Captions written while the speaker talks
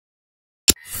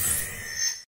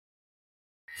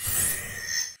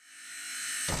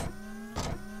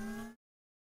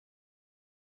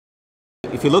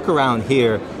if you look around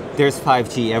here, there's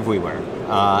 5G everywhere,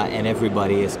 and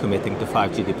everybody is committing to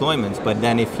 5G deployments. But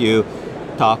then if you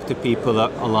talk to people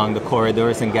along the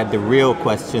corridors and get the real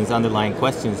questions, underlying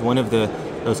questions, one of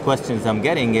those questions I'm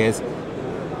getting is,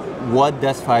 what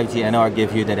does 5G NR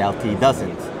give you that LTE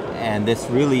doesn't? And this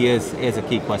really is a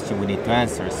key question we need to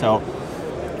answer. So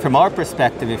from our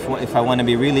perspective, if I want to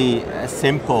be really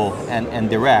simple and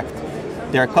direct,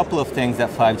 there are a couple of things that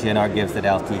 5G NR gives that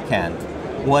LTE can't.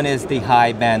 One is the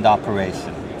high band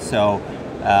operation. So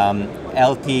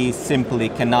LTE simply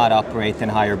cannot operate in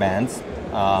higher bands.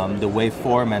 The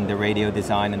waveform and the radio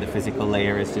design and the physical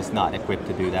layer is just not equipped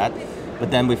to do that. But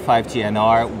then with 5G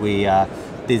NR, we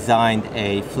designed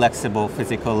a flexible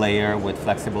physical layer with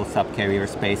flexible subcarrier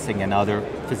spacing and other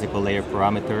physical layer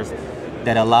parameters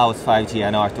that allows 5G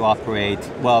NR to operate,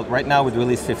 well, right now with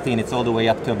release 15, it's all the way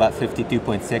up to about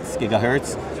 52.6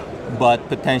 gigahertz, but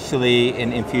potentially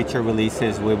in future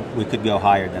releases, we could go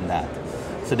higher than that.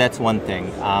 So that's one thing.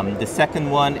 The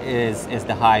second one is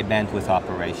the high bandwidth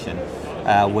operation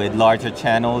with larger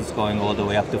channels going all the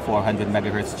way up to 400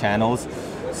 megahertz channels.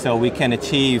 So we can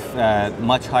achieve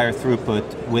much higher throughput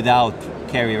without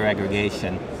carrier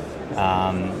aggregation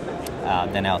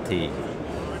than LTE.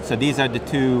 So these are the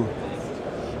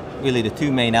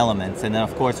two main elements. And then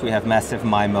of course we have massive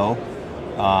MIMO.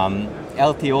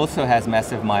 LTE also has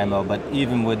massive MIMO, but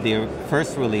even with the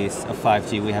first release of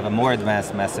 5G, we have a more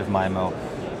advanced massive MIMO,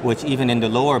 which even in the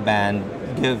lower band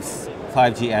gives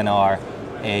 5G NR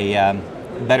a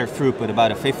better throughput,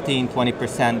 about a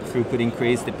 15-20% throughput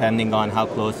increase depending on how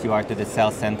close you are to the cell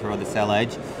center or the cell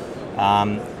edge.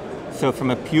 So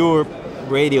from a pure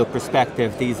radio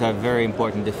perspective, these are very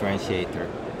important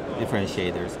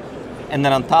differentiators. And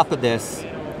then on top of this,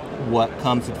 what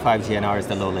comes with 5G NR is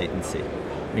the low latency.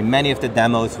 I mean, many of the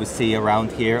demos we see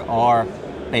around here are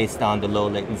based on the low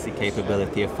latency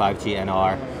capability of 5G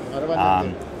NR.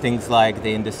 Things like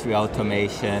the industry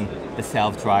automation, the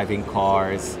self-driving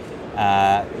cars,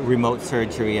 remote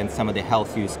surgery, and some of the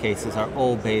health use cases are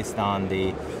all based on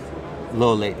the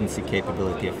low latency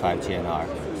capability of 5G NR.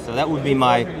 So that would be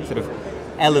my sort of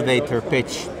elevator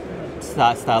pitch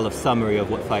style of summary of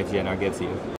what 5G NR gives you.